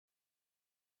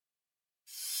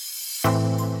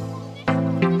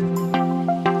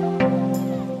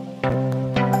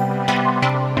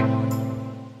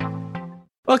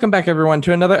Welcome back, everyone,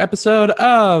 to another episode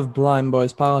of Blind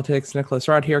Boys Politics. Nicholas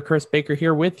Rod here, Chris Baker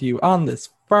here with you on this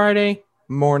Friday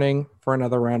morning for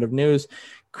another round of news.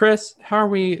 Chris, how are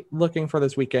we looking for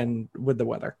this weekend with the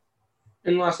weather?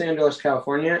 In Los Angeles,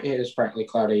 California, it is partly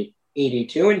cloudy,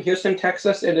 82. In Houston,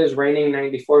 Texas, it is raining,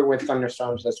 94 with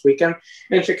thunderstorms this weekend.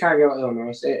 In Chicago,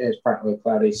 Illinois, it is partly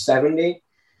cloudy, 70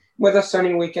 with a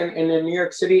sunny weekend. And in New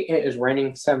York City, it is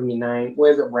raining, 79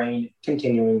 with rain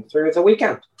continuing through the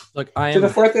weekend. Look, to the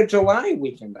 4th of July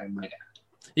weekend, I might add.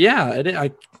 Yeah,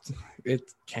 I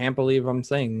can't believe I'm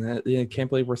saying that. I can't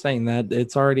believe we're saying that.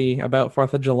 It's already about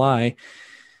 4th of July.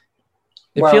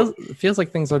 It feels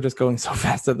like things are just going so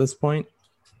fast at this point.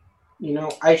 You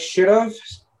know, I should have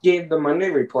gave the Monday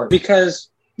report because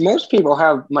most people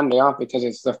have Monday off because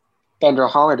it's the federal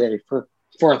holiday for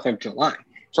 4th of July.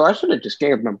 So I should have just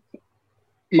gave them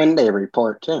Monday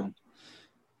report too.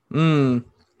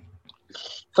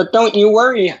 But don't you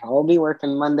worry, I'll be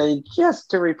working Monday just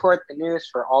to report the news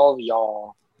for all of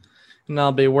y'all. And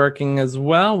I'll be working as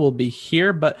well. We'll be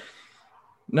here, but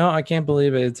no, I can't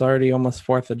believe it. It's already almost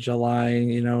 4th of July.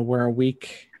 You know, we're a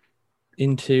week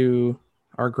into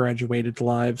our graduated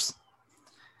lives.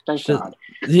 Thank God.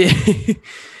 Yeah.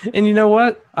 And you know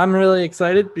what? I'm really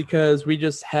excited because we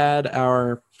just had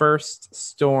our first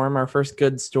storm, our first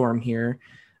good storm here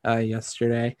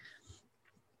yesterday.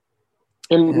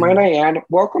 And might I add,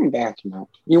 welcome back, Matt.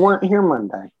 You weren't here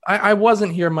Monday. I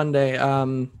wasn't here Monday.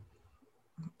 You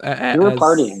were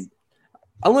partying.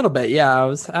 A little bit, yeah.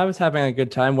 I was having a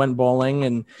good time, went bowling,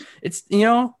 and it's, you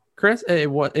know, Chris, it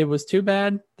was too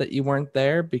bad that you weren't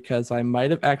there because I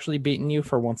might have actually beaten you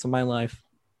for once in my life.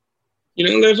 You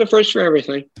know, there's a first for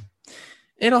everything.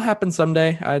 It'll happen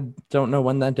someday. I don't know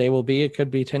when that day will be. It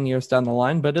could be 10 years down the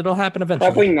line, but it'll happen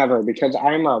eventually. Probably never, because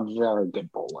I'm a very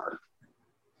good bowler.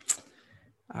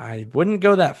 I wouldn't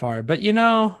go that far, but you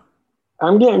know,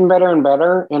 I'm getting better and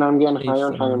better, and I'm getting higher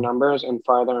and higher numbers and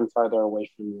farther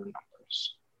away from your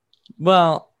numbers.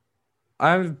 Well,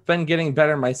 I've been getting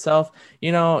better myself.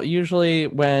 You know, usually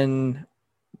when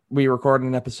we record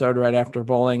an episode right after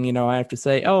bowling, you know, I have to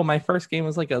say, oh, my first game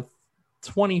was like a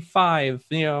 25,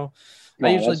 you know. No,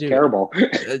 I usually do terrible.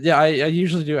 Yeah, I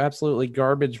usually do absolutely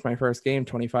garbage my first game.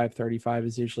 25, 35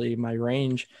 is usually my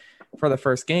range for the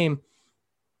first game.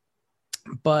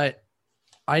 But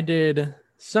I did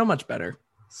so much better.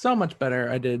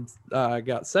 I did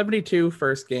got 72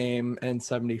 first game and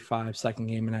 75 second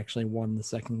game, and actually won the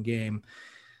second game.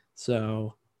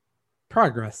 So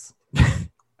progress. I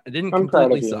didn't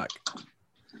completely suck.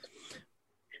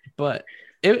 But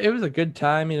it was a good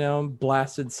time, you know,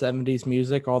 blasted 70s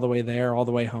music all the way there, all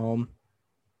the way home.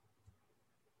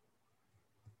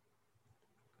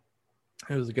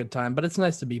 It was a good time, but it's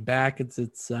nice to be back.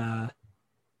 It's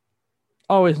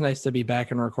always nice to be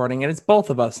back and recording, and it's both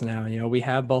of us now. You know, we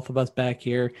have both of us back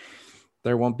here.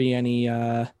 There won't be any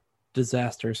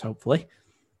disasters, hopefully.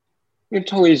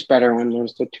 It's always better when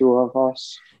there's the two of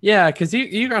us. Yeah, because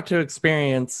you got to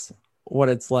experience what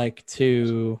it's like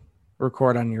to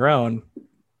record on your own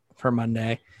for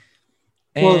Monday.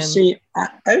 And well, see,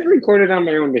 I've recorded on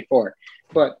my own before,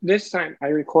 but this time I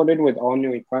recorded with all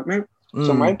new equipment.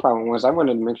 So my problem was I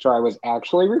wanted to make sure I was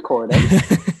actually recording.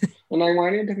 And I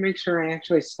wanted to make sure I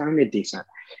actually sounded decent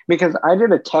because I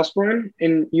did a test run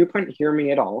and you couldn't hear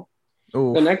me at all.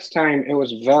 Ooh. The next time it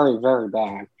was very, very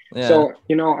bad. Yeah. So,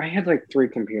 you know, I had like 3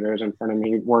 computers in front of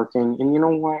me working, and you know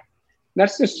what?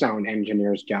 That's the sound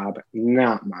engineer's job,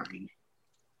 not mine.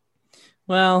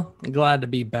 Well, glad to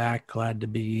be back. Glad to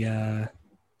be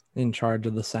in charge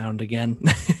of the sound again.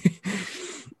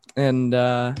 And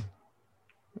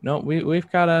no, we've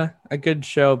got a good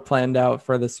show planned out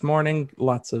for this morning.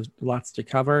 Lots to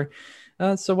cover.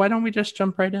 So why don't we just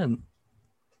jump right in?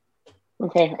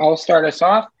 Okay, I'll start us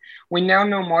off. We now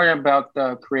know more about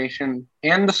the creation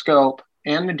and the scope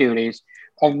and the duties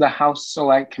of the House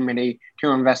Select Committee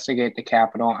to investigate the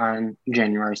Capitol on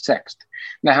January 6th.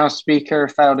 The House Speaker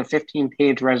filed a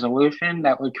 15-page resolution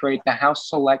that would create the House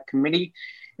Select Committee,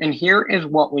 and here is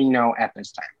what we know at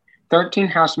this time. 13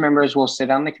 House members will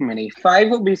sit on the committee. 5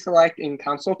 will be selected in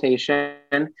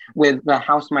consultation with the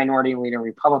House Minority Leader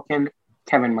Republican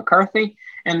Kevin McCarthy,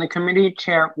 and the committee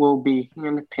chair will be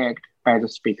handpicked by the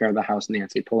Speaker of the House,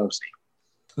 Nancy Pelosi.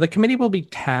 The committee will be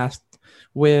tasked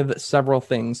with several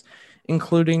things,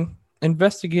 including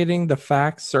investigating the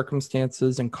facts,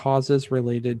 circumstances, and causes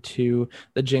related to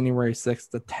the January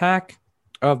 6th attack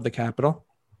of the Capitol,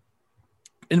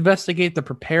 investigate the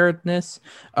preparedness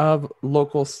of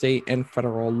local, state, and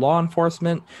federal law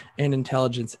enforcement and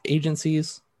intelligence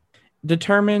agencies,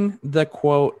 determine the,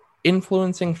 quote,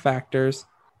 influencing factors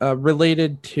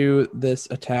related to this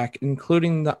attack,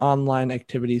 including the online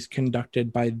activities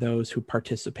conducted by those who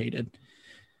participated.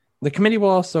 The committee will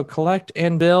also collect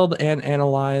and build and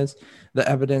analyze the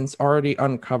evidence already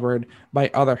uncovered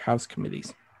by other House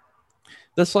committees.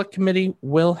 The Select Committee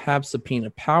will have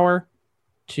subpoena power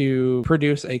to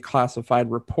produce a classified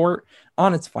report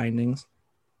on its findings.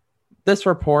 This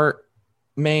report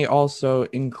may also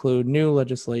include new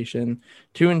legislation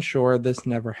to ensure this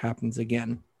never happens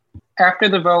again. After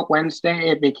the vote Wednesday,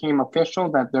 it became official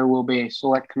that there will be a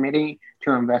select committee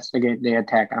to investigate the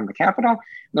attack on the Capitol.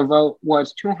 The vote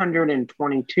was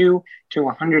 222 to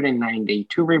 190.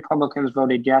 2 Republicans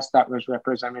voted yes. That was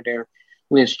Representative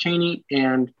Liz Cheney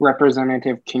and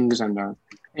Representative Kingslander.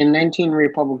 And 19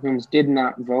 Republicans did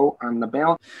not vote on the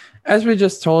bill. As we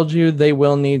just told you, they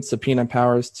will need subpoena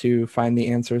powers to find the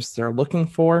answers they're looking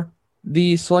for.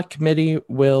 The Select Committee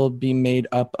will be made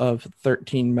up of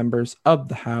 13 members of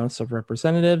the House of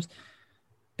Representatives,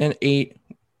 and 8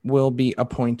 will be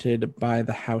appointed by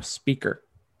the House Speaker.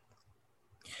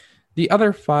 The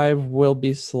other 5 will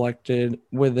be selected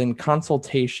within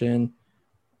consultation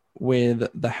with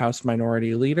the House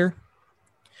Minority Leader.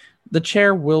 The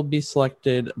chair will be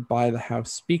selected by the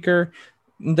House Speaker.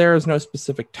 There is no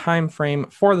specific time frame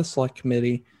for the Select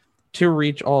Committee to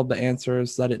reach all the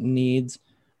answers that it needs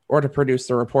or to produce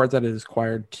the report that it is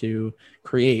required to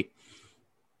create.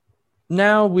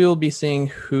 Now we will be seeing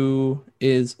who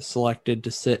is selected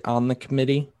to sit on the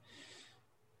committee,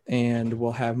 and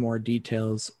we'll have more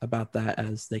details about that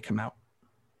as they come out.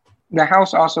 The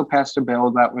House also passed a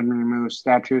bill that would remove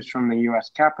statues from the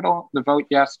U.S. Capitol. The vote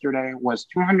yesterday was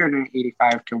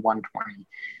 285 to 120.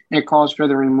 It calls for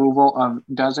the removal of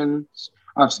dozens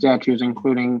of statues,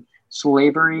 including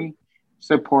slavery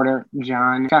supporter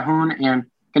John Calhoun and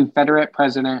Confederate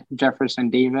President Jefferson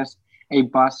Davis. A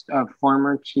bust of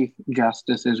former Chief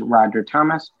Justices Roger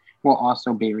Thomas will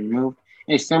also be removed.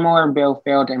 A similar bill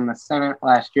failed in the Senate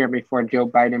last year before Joe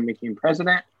Biden became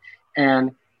president,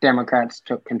 and Democrats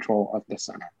took control of the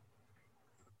Senate.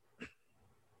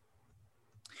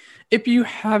 If you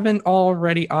haven't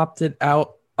already opted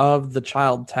out of the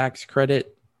child tax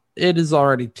credit, it is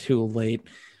already too late.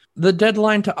 The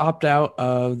deadline to opt out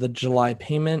of the July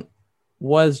payment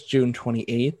was June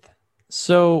 28th.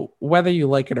 So whether you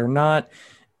like it or not,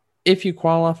 if you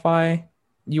qualify,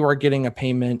 you are getting a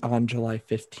payment on July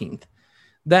 15th.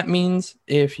 That means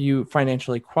if you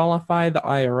financially qualify, the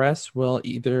IRS will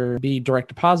either be direct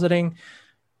depositing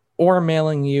or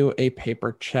mailing you a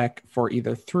paper check for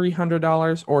either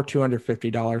 $300 or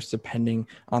 $250, depending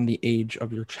on the age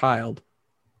of your child.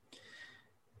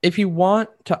 If you want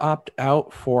to opt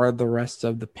out for the rest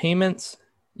of the payments,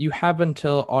 you have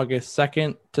until August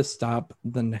 2nd to stop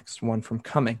the next one from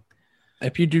coming.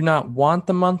 If you do not want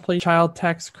the monthly child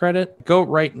tax credit, go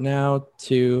right now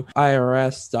to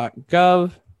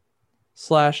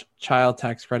irs.gov/child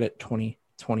tax credit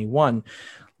 2021.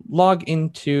 Log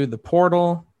into the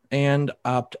portal and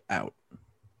opt out.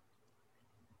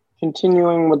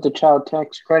 Continuing with the child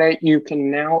tax credit, you can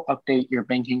now update your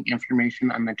banking information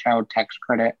on the child tax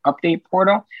credit update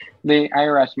portal. The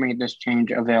IRS made this change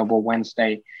available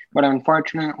Wednesday, but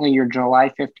unfortunately your July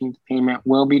 15th payment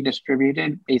will be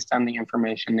distributed based on the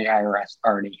information the IRS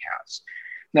already has.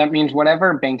 That means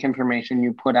whatever bank information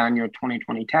you put on your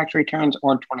 2020 tax returns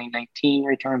or 2019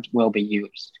 returns will be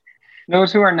used.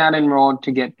 Those who are not enrolled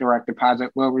to get direct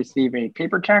deposit will receive a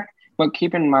paper check, but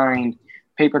keep in mind,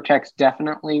 paper checks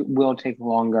definitely will take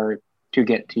longer to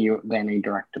get to you than a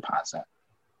direct deposit.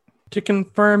 To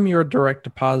confirm your direct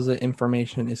deposit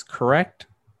information is correct,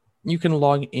 you can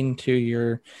log into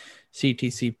your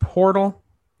CTC portal.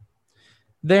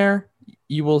 There,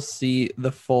 you will see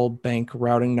the full bank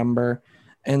routing number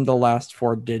and the last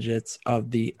 4 digits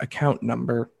of the account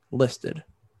number listed.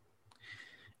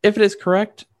 If it is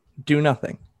correct, do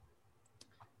nothing.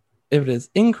 If it is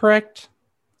incorrect,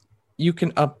 you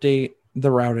can update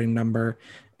the routing number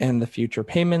and the future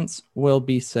payments will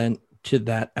be sent to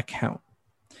that account.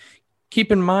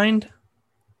 Keep in mind,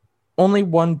 only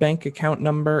one bank account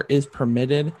number is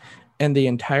permitted and the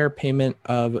entire payment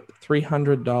of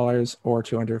 $300 or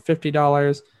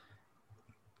 $250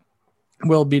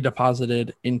 will be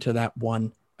deposited into that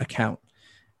one account.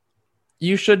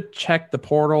 You should check the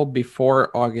portal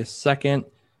before August 2nd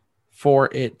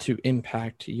for it to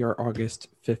impact your August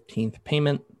 15th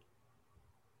payment.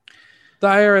 The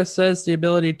IRS says the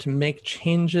ability to make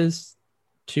changes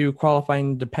to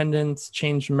qualifying dependents,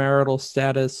 change marital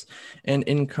status, and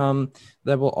income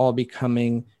that will all be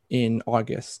coming in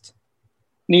August.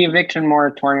 The eviction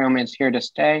moratorium is here to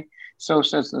stay, so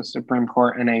says the Supreme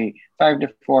Court in a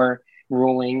 5-4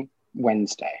 ruling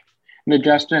Wednesday. The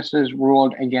justices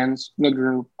ruled against the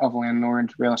group of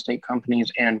landlords, real estate companies,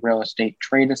 and real estate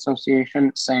trade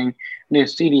association, saying the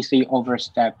CDC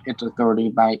overstepped its authority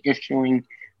by issuing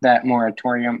that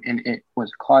moratorium, and it was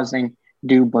causing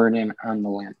due burden on the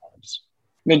landlords.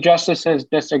 The justices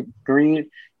disagreed.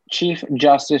 Chief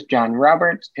Justice John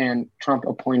Roberts and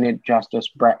Trump-appointed Justice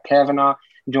Brett Kavanaugh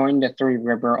joined the three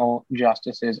liberal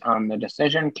justices on the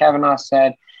decision. Kavanaugh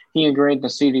said he agreed the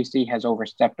CDC has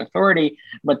overstepped authority,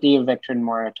 but the eviction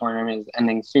moratorium is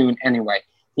ending soon anyway.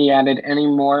 He added any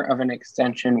more of an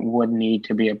extension would need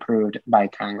to be approved by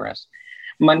Congress.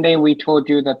 Monday, we told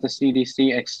you that the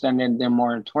CDC extended the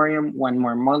moratorium one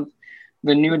more month.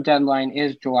 The new deadline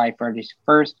is July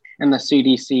 31st, and the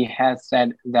CDC has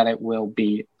said that it will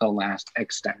be the last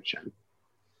extension.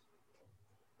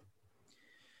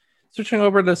 Switching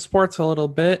over to sports a little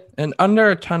bit, and under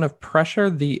a ton of pressure,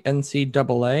 the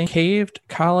NCAA caved.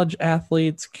 College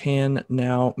athletes can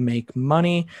now make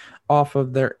money off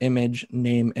of their image,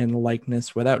 name, and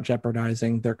likeness without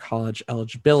jeopardizing their college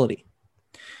eligibility.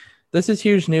 This is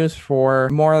huge news for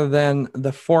more than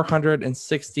the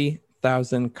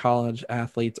 460,000 college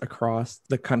athletes across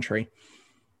the country.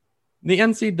 The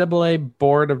NCAA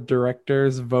Board of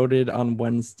Directors voted on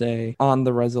Wednesday on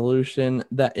the resolution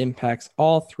that impacts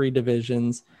all three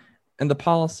divisions, and the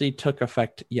policy took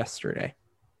effect yesterday.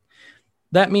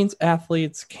 That means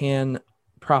athletes can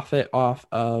profit off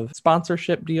of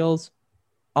sponsorship deals,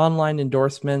 online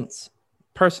endorsements,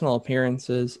 personal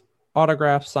appearances,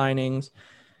 autograph signings,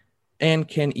 and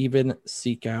can even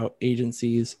seek out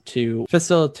agencies to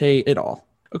facilitate it all.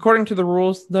 According to the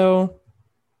rules, though,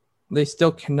 they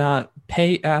still cannot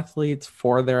pay athletes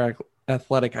for their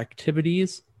athletic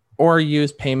activities or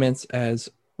use payments as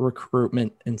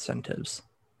recruitment incentives.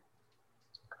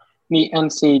 The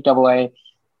NCAA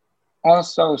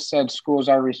also said schools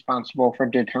are responsible for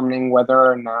determining whether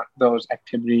or not those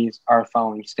activities are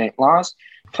following state laws.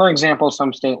 For example,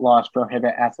 some state laws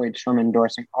prohibit athletes from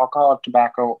endorsing alcohol,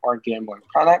 tobacco, or gambling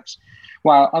products,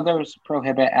 while others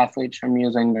prohibit athletes from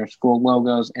using their school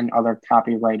logos and other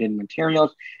copyrighted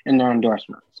materials in their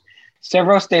endorsements.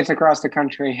 Several states across the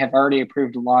country have already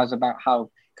approved laws about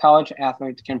how college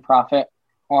athletes can profit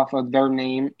off of their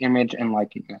name, image, and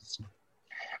likeness.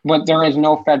 But there is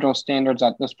no federal standards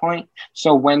at this point.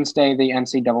 So Wednesday, the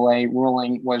NCAA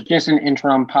ruling was just an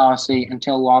interim policy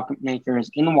until lawmakers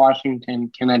in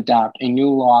Washington can adopt a new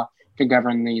law to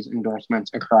govern these endorsements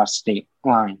across state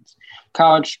lines.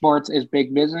 College sports is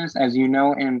big business, as you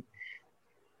know, and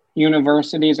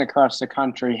universities across the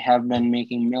country have been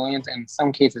making millions, and in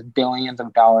some cases billions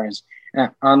of dollars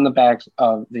on the backs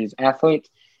of these athletes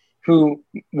who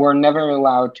were never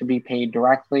allowed to be paid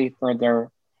directly for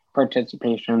their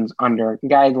participations under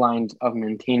guidelines of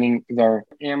maintaining their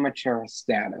amateur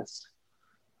status.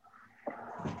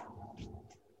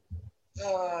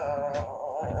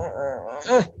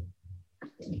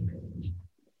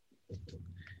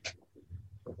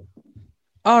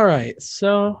 All right,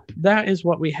 so that is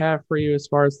what we have for you as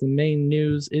far as the main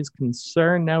news is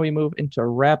concerned. Now we move into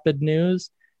rapid news.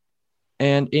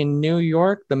 And in New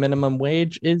York, the minimum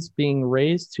wage is being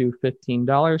raised to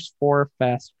 $15 for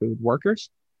fast food workers.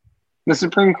 The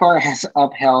Supreme Court has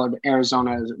upheld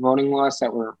Arizona's voting laws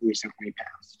that were recently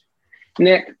passed.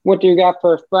 Nick, what do you got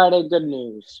for Friday good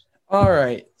news? All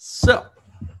right, so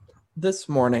this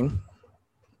morning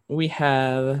we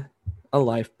have a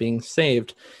life being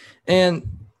saved.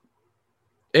 And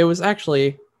it was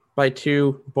actually by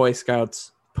two Boy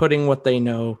Scouts putting what they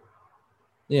know,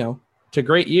 to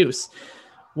great use.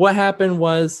 What happened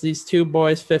was these two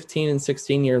boys, 15 and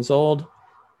 16 years old,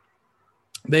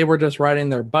 they were just riding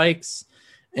their bikes,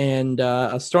 and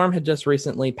a storm had just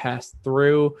recently passed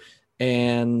through,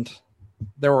 and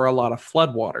there were a lot of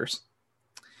floodwaters.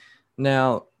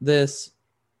 Now,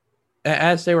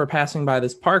 as they were passing by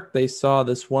this park, they saw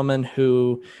this woman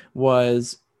who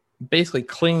was basically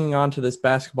clinging onto this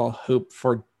basketball hoop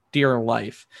for dear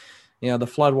life. The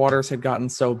floodwaters had gotten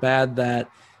so bad that,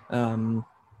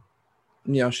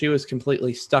 she was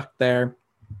completely stuck there,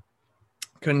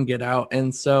 couldn't get out.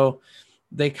 And so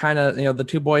they kind of, the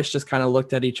two boys just kind of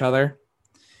looked at each other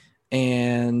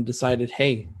and decided,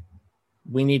 hey,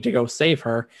 we need to go save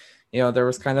her. There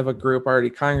was kind of a group already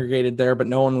congregated there, but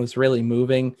no one was really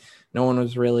moving. No one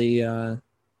was really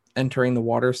entering the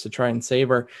waters to try and save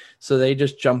her. So they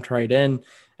just jumped right in,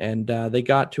 and they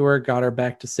got to her, got her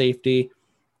back to safety.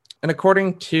 And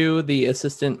according to the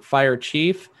assistant fire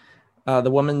chief,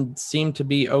 the woman seemed to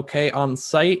be okay on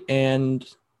site, and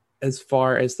as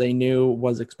far as they knew,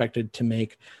 was expected to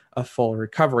make a full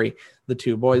recovery. The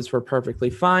two boys were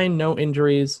perfectly fine, no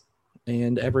injuries,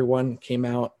 and everyone came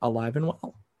out alive and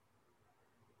well.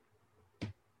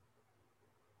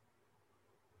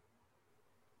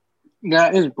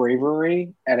 That is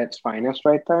bravery at its finest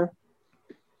right there.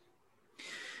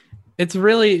 It's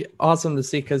really awesome to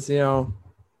see because,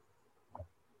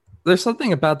 there's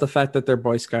something about the fact that they're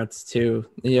Boy Scouts too,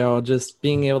 just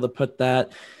being able to put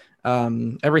that,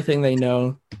 everything they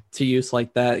know to use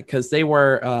like that, because they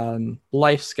were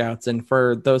Life Scouts. And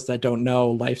for those that don't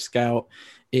know, Life Scout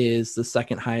is the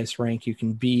second highest rank you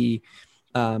can be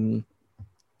in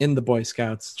the Boy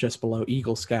Scouts, just below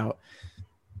Eagle Scout.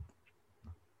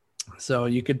 So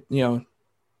you could,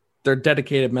 they're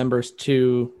dedicated members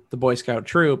to the Boy Scout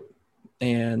troop,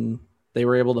 and they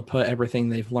were able to put everything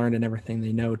they've learned and everything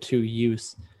they know to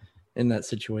use in that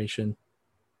situation.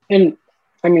 And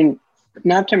I mean,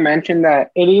 not to mention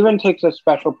that it even takes a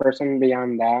special person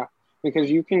beyond that, because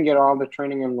you can get all the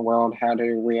training in the world how to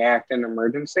react in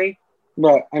emergency.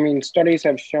 But I mean, studies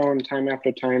have shown time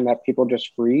after time that people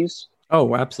just freeze.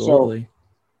 Oh, absolutely.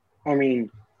 So, I mean,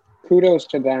 kudos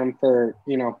to them for,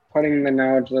 putting the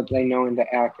knowledge that they know into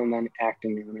act and then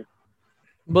acting on it.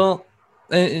 Well,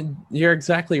 you're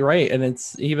exactly right. And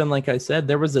it's even like I said,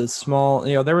 there was a small,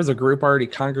 there was a group already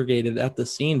congregated at the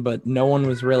scene, but no one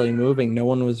was really moving. No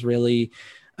one was really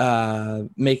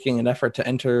making an effort to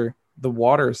enter the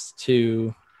waters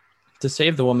to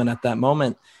save the woman at that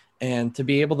moment. And to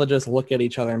be able to just look at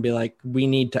each other and be like, we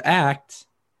need to act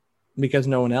because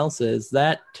no one else is,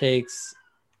 that takes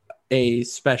a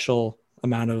special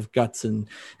amount of guts and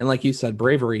like you said,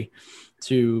 bravery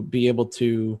to be able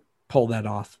to pull that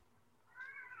off.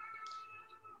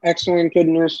 Excellent, good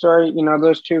news story.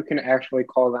 Those two can actually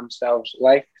call themselves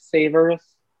lifesavers,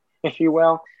 if you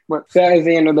will. But that is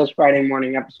the end of this Friday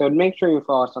morning episode. Make sure you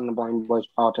follow us on the Blind Boys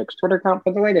Politics Twitter account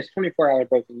for the latest 24-hour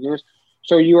breaking news,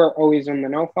 so you are always in the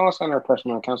know. Follow us on our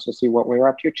personal accounts to see what we're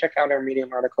up to. Check out our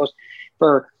Medium articles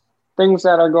for things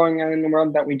that are going on in the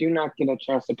world that we do not get a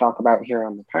chance to talk about here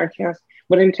on the podcast.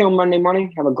 But until Monday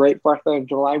morning, have a great 4th of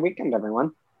July weekend,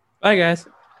 everyone. Bye, guys.